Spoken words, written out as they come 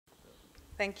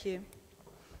Thank you.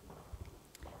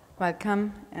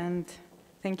 Welcome, and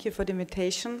thank you for the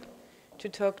invitation to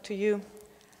talk to you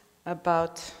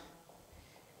about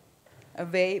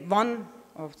one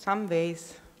of some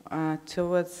ways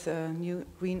towards a new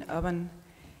green urban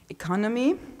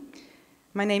economy.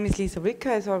 My name is Lisa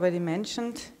Rücker, as already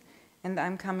mentioned, and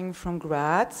I'm coming from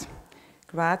Graz.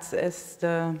 Graz is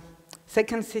the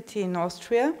second city in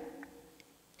Austria.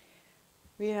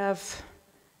 We have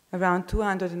around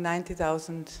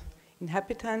 290,000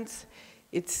 inhabitants.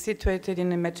 It's situated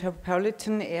in a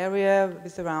metropolitan area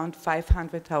with around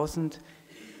 500,000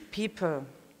 people.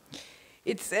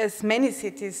 It's, as many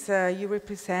cities you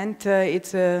represent,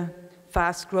 it's a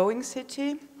fast-growing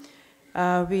city.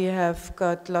 We have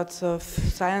got lots of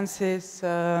sciences,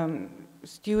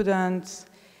 students,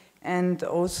 and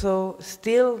also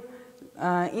still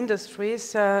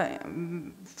industries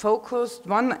focused.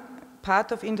 One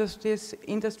part of industries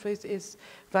is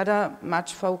rather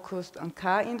much focused on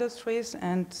car industries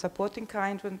and supporting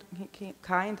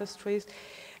car industries.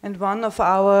 And one of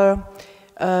our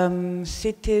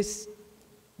city's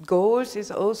goals is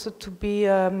also to be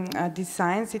a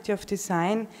city of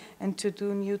design, and to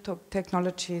do new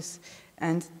technologies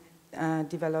and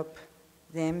develop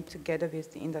them together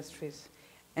with the industries.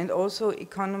 And also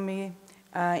economy,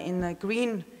 in a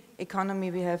green economy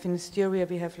we have in Austria,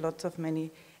 we have lots of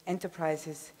many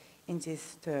enterprises in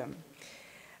this term.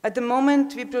 At the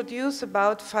moment we produce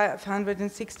about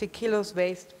 560 kilos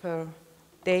waste per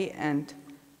day and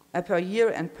per year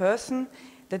and person.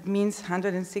 That means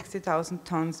 160,000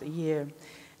 tons a year.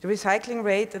 The recycling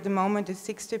rate at the moment is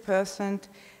 60%,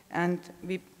 and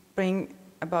we bring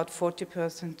about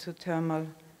 40% to thermal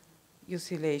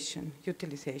utilization.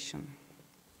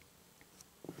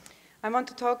 I want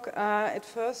to talk at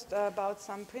first about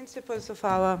some principles of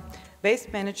our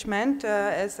waste management.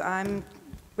 As I'm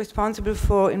responsible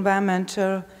for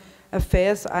environmental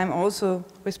affairs, I'm also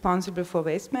responsible for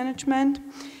waste management.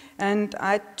 And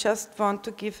I just want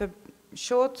to give a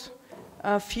short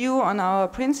view on our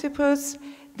principles,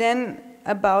 then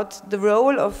about the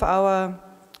role of our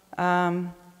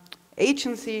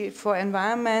agency for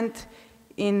environment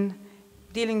in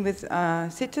dealing with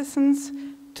citizens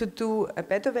to do a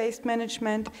better waste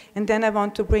management, and then I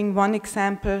want to bring one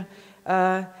example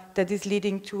that is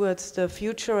leading towards the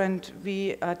future, and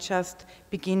we are just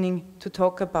beginning to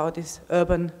talk about is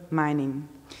urban mining.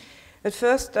 At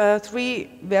first, three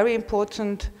very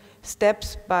important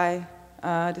steps by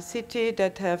the city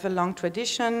that have a long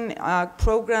tradition,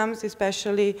 programs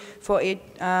especially for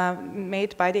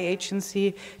made by the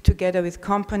agency together with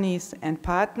companies and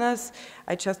partners.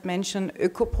 I just mentioned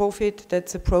Öko-Profit,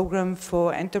 that's a program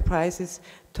for enterprises,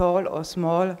 tall or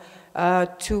small,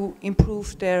 to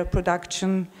improve their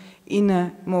production in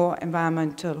a more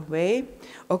environmental way.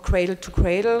 Or cradle to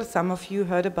cradle, some of you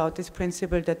heard about this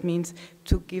principle. That means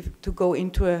to go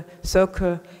into a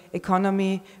circular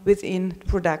economy within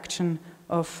production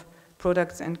of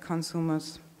products and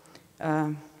consumers,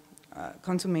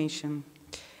 consummation.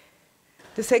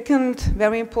 The second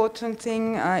very important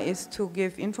thing is to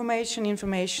give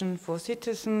information for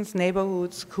citizens,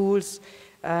 neighborhoods, schools,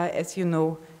 as you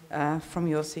know from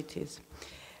your cities.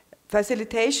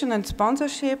 Facilitation and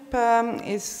sponsorship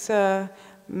is as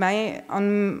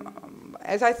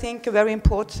I think, a very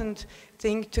important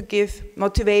thing to give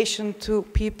motivation to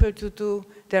people to do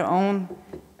their own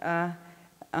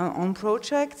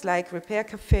projects like repair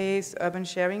cafes, urban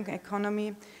sharing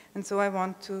economy. And so I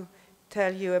want to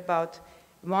tell you about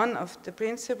one of the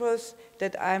principles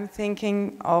that I'm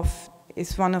thinking of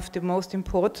is one of the most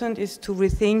important, is to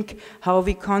rethink how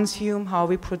we consume, how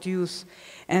we produce.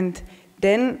 And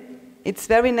then it's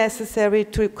very necessary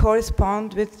to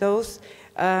correspond with those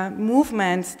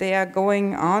movements they are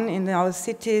going on in our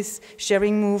cities,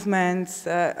 sharing movements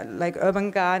like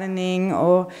urban gardening,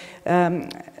 or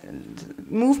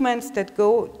movements that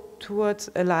go towards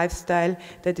a lifestyle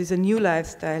that is a new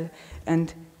lifestyle.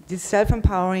 And these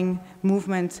self-empowering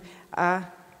movements are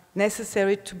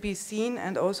necessary to be seen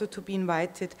and also to be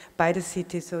invited by the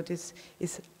city. So this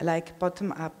is like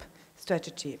bottom-up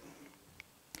strategy.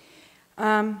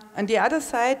 On the other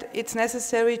side, it's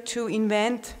necessary to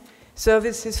invent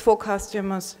services for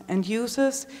customers and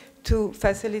users to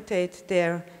facilitate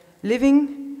their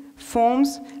living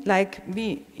forms, like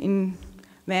we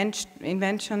invented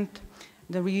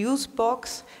the reuse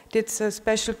box. It's a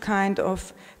special kind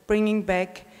of bringing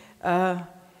back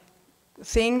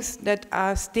things that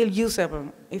are still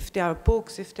usable. If they are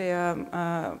books, if they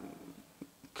are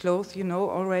clothes, you know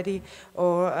already,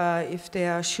 or if they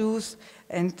are shoes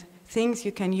and things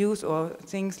you can use, or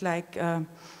things like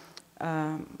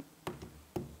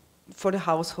for the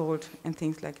household and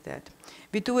things like that.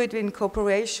 We do it in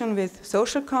cooperation with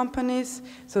social companies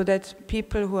so that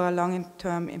people who are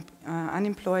long-term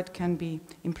unemployed can be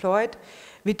employed.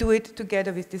 We do it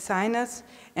together with designers,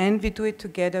 and we do it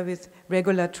together with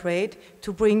regular trade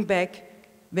to bring back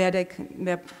where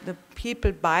the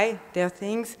people buy their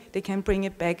things, they can bring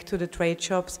it back to the trade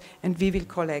shops, and we will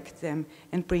collect them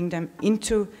and bring them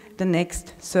into the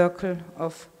next circle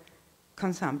of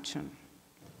consumption.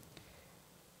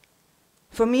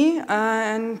 For me,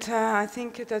 and I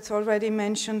think that's already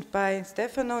mentioned by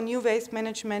Stefano, new waste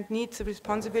management needs a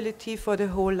responsibility for the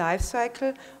whole life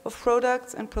cycle of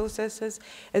products and processes.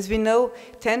 As we know,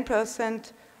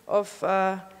 10% of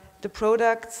the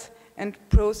products and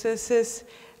processes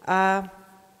are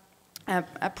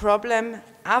a problem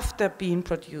after being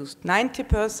produced.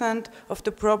 90% of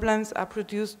the problems are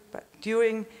produced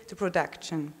during the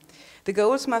production. The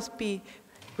goals must be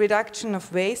reduction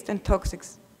of waste and toxic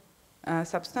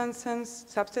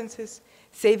substances,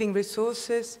 saving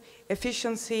resources,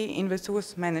 efficiency in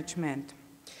resource management.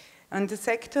 And the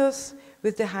sectors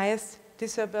with the highest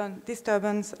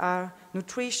disturbance are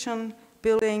nutrition,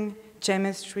 building,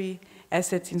 chemistry,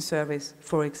 assets in service,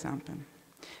 for example.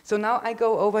 So now I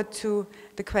go over to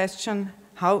the question,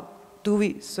 how do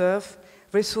we serve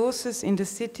resources in the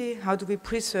city? How do we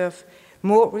preserve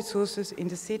more resources in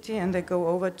the city? And I go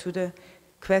over to the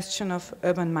question of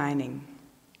urban mining.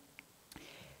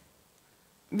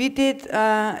 We did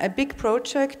a big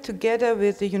project together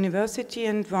with the university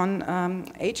and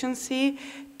one agency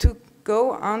to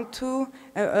go onto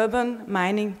an urban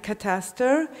mining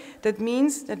cadastre. That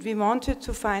means that we wanted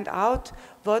to find out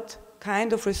what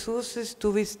kind of resources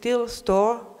do we still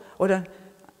store, or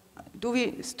do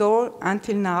we store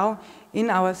until now in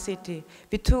our city.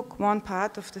 We took one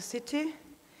part of the city.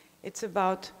 It's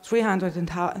about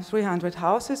 300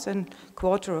 houses and a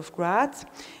quarter of Graz.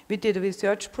 We did a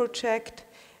research project,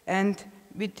 and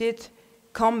we did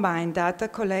combine data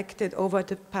collected over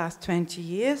the past 20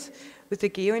 years with the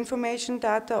geoinformation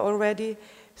data already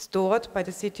stored by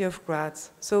the city of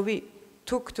Graz. So we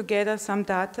took together some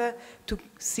data to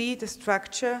see the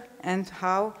structure and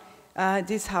how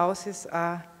these houses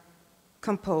are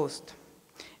composed.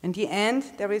 In the end,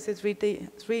 there is a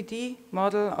 3D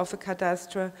model of a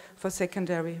cadastre for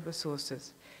secondary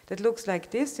resources. That looks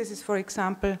like this. This is, for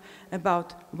example,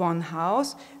 about one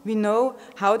house. We know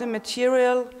how the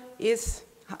material is,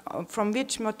 from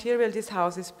which material this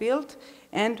house is built,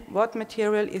 and what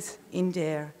material is in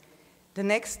there. The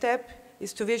next step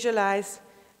is to visualize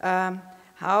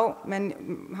how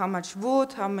much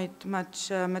wood, how much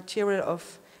material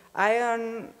of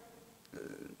iron,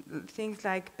 things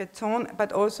like beton,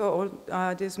 but also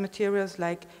all these materials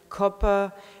like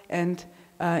copper and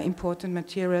important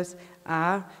materials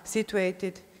are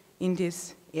situated in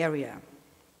this area.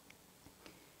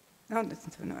 Now,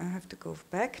 I have to go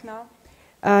back now.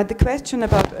 The question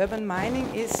about urban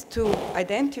mining is to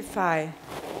identify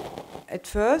at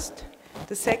first.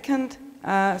 The second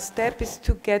step is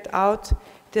to get out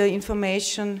the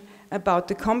information about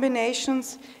the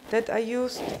combinations that are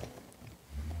used.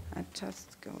 I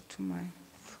just go to my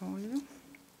folio.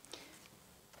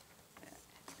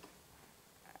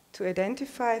 To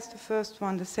identify is the first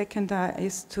one. The second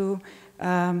is to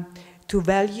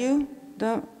value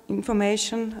the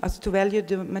information, as to value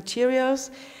the materials.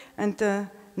 And the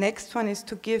next one is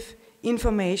to give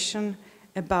information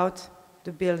about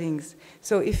the buildings.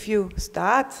 So if you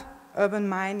start urban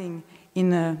mining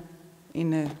in a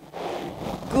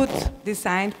good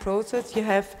designed process, you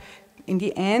have, in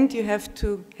the end, you have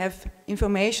to have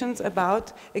information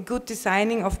about a good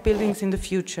designing of buildings in the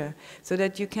future, so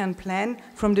that you can plan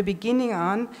from the beginning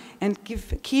on and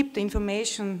keep the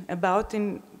information about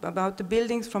the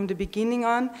buildings from the beginning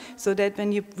on, so that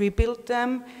when you rebuild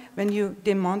them, when you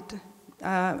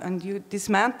and you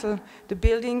dismantle the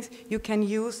buildings, you can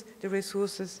use the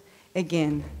resources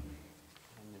again.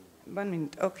 1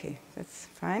 minute, okay, that's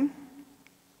fine.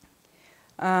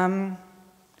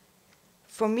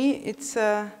 For me, it's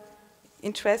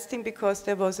interesting because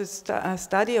there was a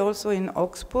study also in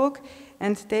Augsburg,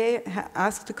 and they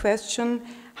asked the question,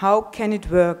 how can it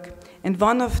work? And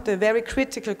one of the very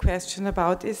critical questions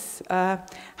about is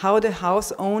how the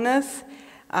house owners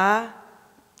are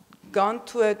gone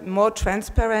to a more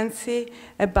transparency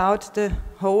about the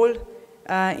whole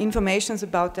information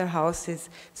about their houses.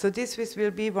 So this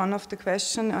will be one of the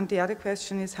questions, and the other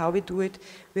question is how we do it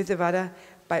with a rather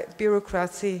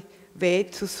bureaucracy way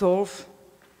to solve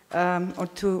or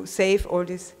to save all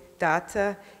this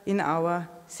data in our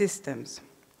systems.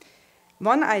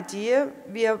 One idea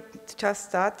we are just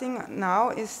starting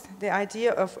now is the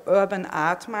idea of urban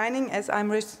art mining. As I'm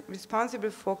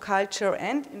responsible for culture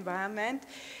and environment,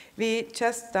 we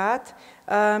just start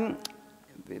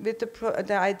with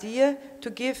the idea to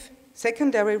give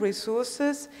secondary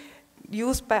resources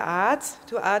used by arts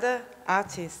to other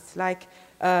artists, like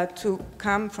to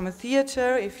come from a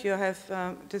theater if you have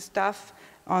the stuff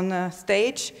on a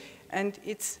stage and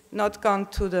it's not gone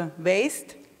to the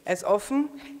waste as often.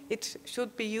 It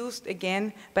should be used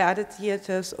again by other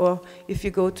theaters, or if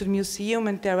you go to the museum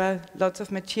and there are lots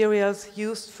of materials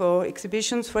used for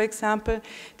exhibitions, for example,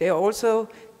 they also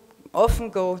often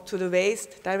go to the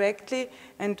waste directly,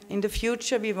 and in the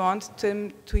future we want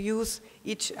them to use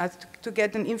to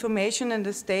get an information on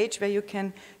the stage where you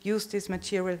can use this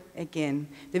material again.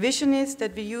 The vision is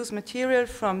that we use material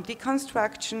from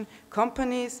deconstruction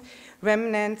companies,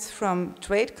 remnants from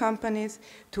trade companies,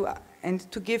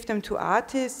 and to give them to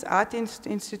artists, art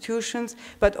institutions,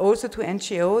 but also to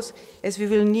NGOs, as we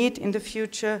will need in the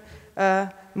future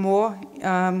more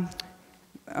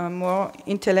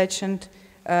intelligent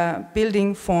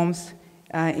building forms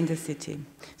in the city.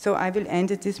 So I will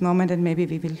end at this moment, and maybe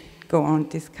we will go on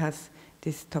discuss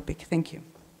this topic. Thank you.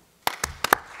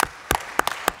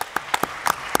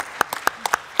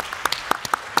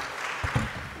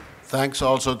 Thanks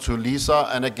also to Lisa.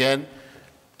 And again,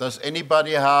 does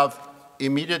anybody have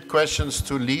immediate questions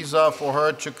to Lisa for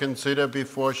her to consider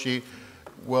before she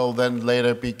will then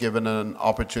later be given an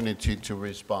opportunity to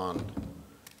respond?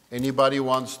 Anybody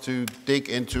wants to dig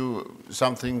into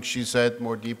something she said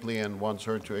more deeply and wants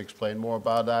her to explain more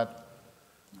about that?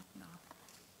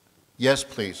 Yes,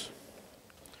 please.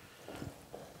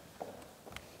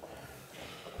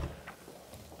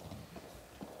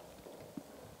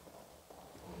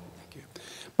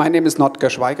 My name is Notker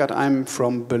Schweigert. I'm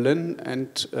from Berlin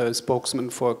and spokesman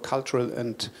for cultural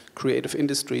and creative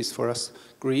industries for us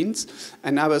Greens.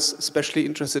 And I was especially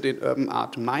interested in urban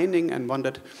art mining and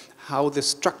wondered how the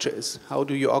structure is. How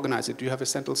do you organize it? Do you have a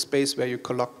central space where you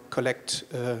collect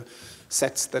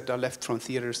sets that are left from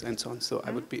theaters and so on? So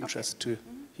I would be interested to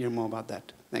hear more about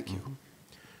that. Thank you.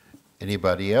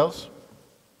 Anybody else?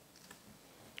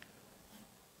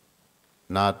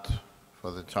 Not for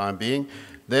the time being.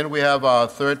 Then we have our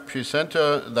third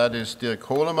presenter, that is Dirk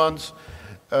Holemans.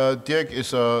 Dirk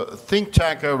is a think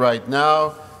tanker right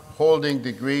now, holding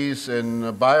degrees in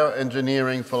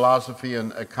bioengineering, philosophy,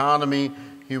 and economy.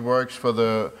 He works for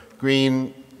the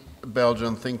green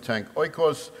Belgian think tank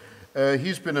Oikos.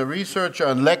 He's been a researcher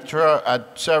and lecturer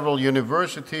at several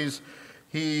universities.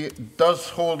 He does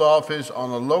hold office on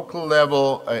a local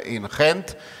level in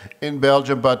Ghent in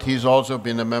Belgium, but he's also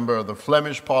been a member of the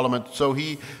Flemish Parliament, so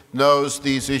he knows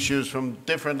these issues from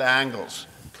different angles.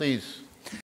 Please.